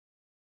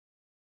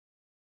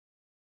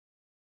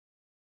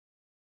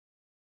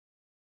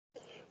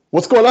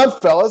What's going on,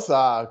 fellas?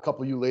 A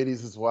couple of you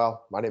ladies as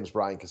well. My name is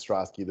Brian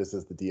Kostrowski. This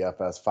is the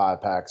DFS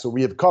 5-pack. So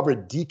we have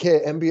covered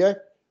DK NBA.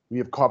 We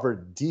have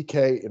covered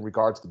DK in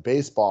regards to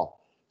baseball.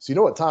 So you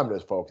know what time it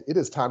is, folks. It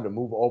is time to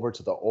move over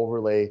to the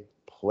overlay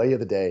play of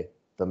the day,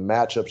 the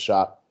matchup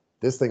shop.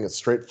 This thing is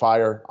straight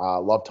fire.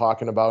 Love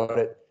talking about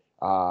it.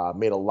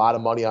 Made a lot of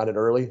money on it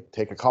early.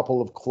 Take a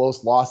couple of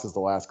close losses the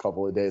last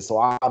couple of days. So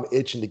I'm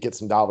itching to get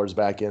some dollars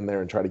back in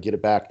there and try to get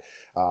it back.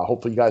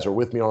 Hopefully you guys are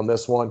with me on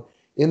this one.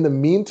 In the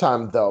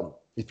meantime, though,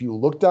 if you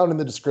look down in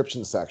the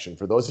description section,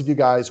 for those of you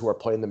guys who are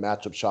playing the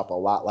matchup shop a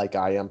lot like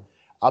I am,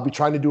 I'll be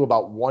trying to do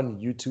about one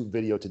YouTube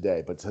video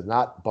today, but to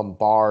not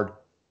bombard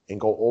and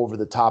go over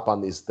the top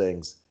on these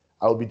things,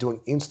 I will be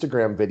doing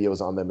Instagram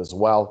videos on them as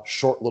well,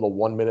 short little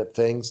 1-minute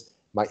things.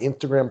 My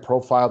Instagram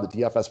profile, the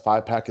DFS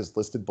 5-pack, is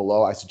listed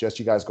below. I suggest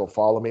you guys go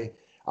follow me,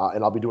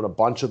 and I'll be doing a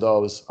bunch of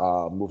those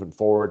moving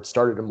forward.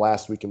 Started them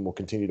last week, and we'll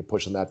continue to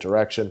push in that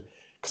direction.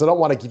 Because I don't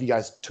want to give you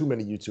guys too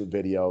many YouTube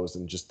videos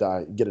and just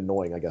get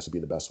annoying, I guess would be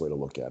the best way to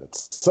look at it.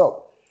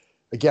 So,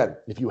 again,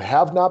 if you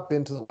have not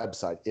been to the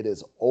website, it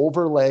is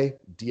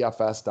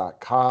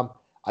overlaydfs.com.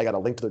 I got a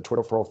link to their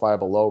Twitter profile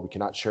below. We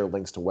cannot share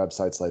links to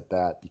websites like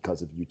that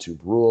because of YouTube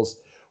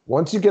rules.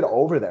 Once you get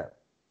over there,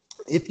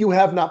 if you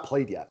have not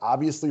played yet,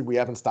 obviously we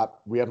haven't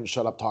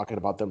shut up talking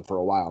about them for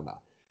a while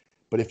now.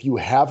 But if you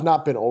have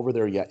not been over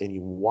there yet and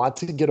you want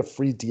to get a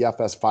free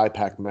DFS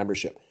 5-pack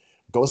membership,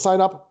 go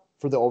sign up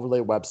for the Overlay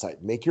website.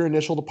 Make your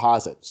initial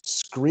deposit.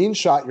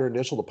 Screenshot your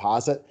initial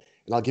deposit,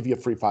 and I'll give you a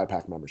free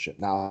 5-pack membership.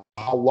 Now,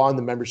 how long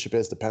the membership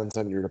is depends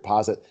on your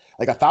deposit.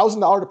 Like a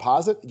 $1,000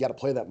 deposit, you got to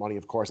play that money,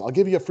 of course. I'll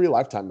give you a free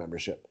lifetime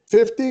membership.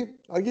 50,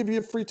 I'll give you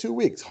a free 2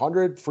 weeks.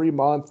 100, free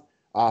month.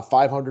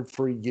 500,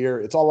 free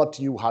year. It's all up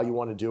to you how you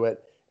want to do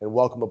it. And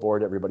welcome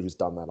aboard everybody who's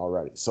done that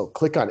already. So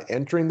click on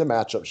entering the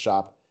matchup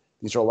shop.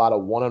 These are a lot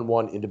of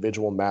one-on-one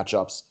individual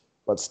matchups.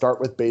 Let's start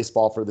with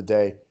baseball for the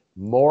day.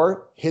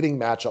 More hitting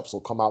matchups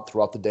will come out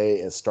throughout the day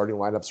as starting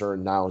lineups are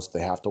announced. They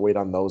have to wait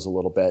on those a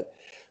little bit.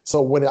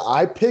 So when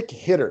I pick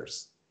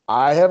hitters,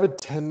 I have a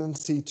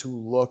tendency to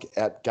look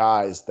at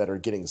guys that are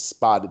getting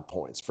spotted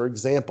points. For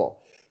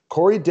example,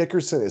 Corey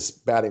Dickerson is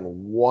batting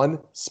one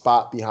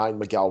spot behind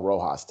Miguel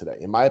Rojas today.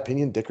 In my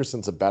opinion,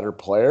 Dickerson's a better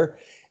player.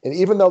 And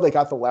even though they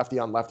got the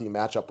lefty-on-lefty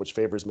matchup, which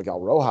favors Miguel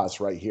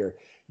Rojas right here,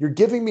 you're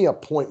giving me a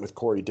point with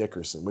Corey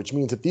Dickerson, which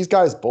means if these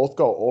guys both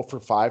go 0 for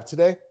 5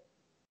 today,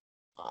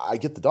 I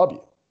get the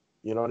W.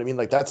 You know what I mean?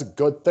 Like, that's a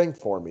good thing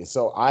for me.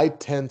 So I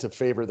tend to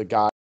favor the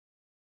guy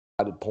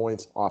who added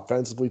points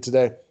offensively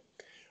today.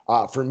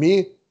 For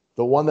me,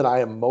 the one that I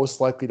am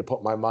most likely to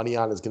put my money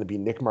on is going to be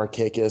Nick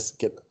Markakis,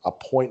 get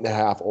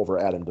 1.5 over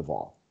Adam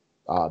Duvall.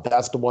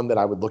 That's the one that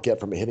I would look at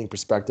from a hitting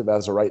perspective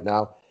as of right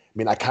now. I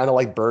mean, I kind of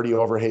like Birdie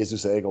over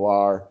Jesus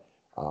Aguilar,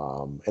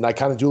 and I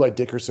kind of do like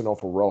Dickerson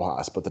over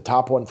Rojas, but the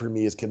top one for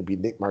me is going to be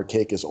Nick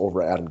Markakis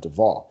over Adam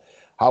Duvall.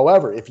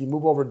 However, if you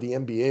move over to the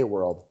NBA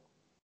world,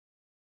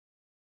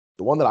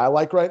 the one that I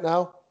like right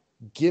now,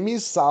 give me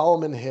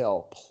Solomon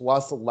Hill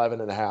plus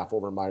 11.5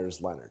 over Myers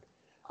Leonard.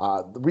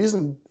 The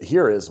reason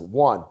here is,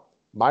 one,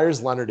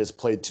 Myers Leonard has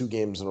played 2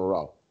 games in a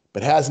row,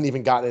 but hasn't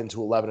even gotten into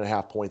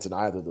 11.5 points in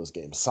either of those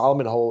games.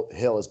 Solomon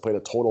Hill has played a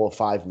total of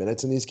 5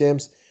 minutes in these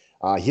games.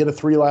 He hit a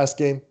 3 last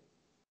game.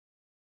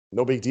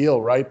 No big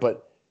deal, right?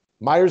 But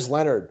Myers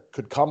Leonard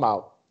could come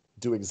out,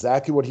 do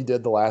exactly what he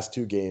did the last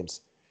 2 games,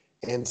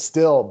 and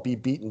still be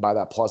beaten by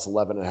that plus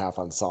 11.5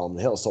 on Solomon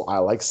Hill. So I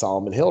like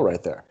Solomon Hill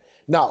right there.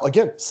 Now,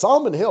 again,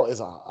 Solomon Hill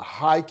is a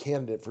high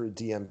candidate for a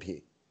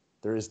DMP.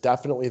 There is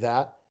definitely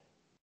that.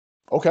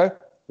 Okay,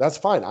 that's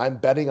fine. I'm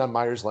betting on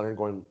Myers Leonard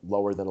going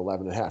lower than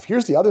 11.5.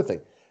 Here's the other thing.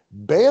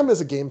 Bam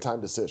is a game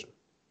time decision.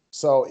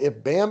 So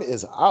if Bam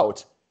is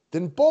out,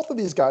 then both of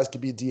these guys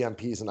could be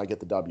DMPs and I get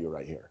the W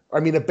right here. I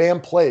mean, if Bam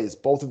plays,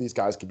 both of these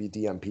guys could be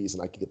DMPs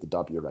and I could get the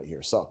W right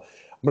here. So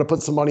I'm going to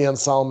put some money on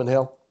Solomon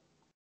Hill.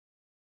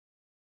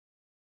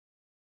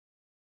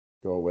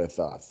 Go with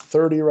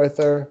 30 right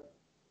there.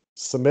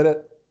 Submit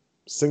it.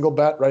 Single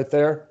bet right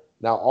there.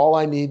 Now all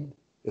I need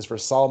is for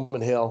Solomon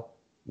Hill.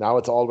 Now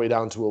it's all the way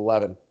down to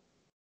 11.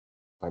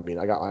 I mean,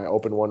 I got my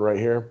open one right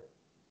here.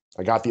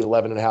 I got the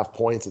 11.5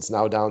 points. It's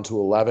now down to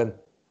 11.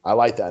 I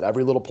like that.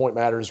 Every little point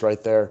matters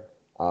right there.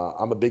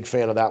 I'm a big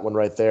fan of that one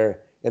right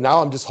there. And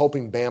now I'm just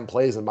hoping Bam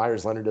plays and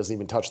Myers Leonard doesn't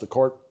even touch the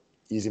court.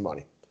 Easy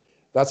money.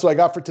 That's what I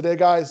got for today,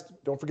 guys.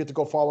 Don't forget to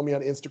go follow me on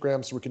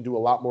Instagram so we can do a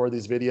lot more of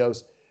these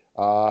videos.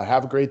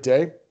 Have a great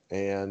day,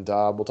 and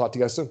we'll talk to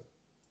you guys soon.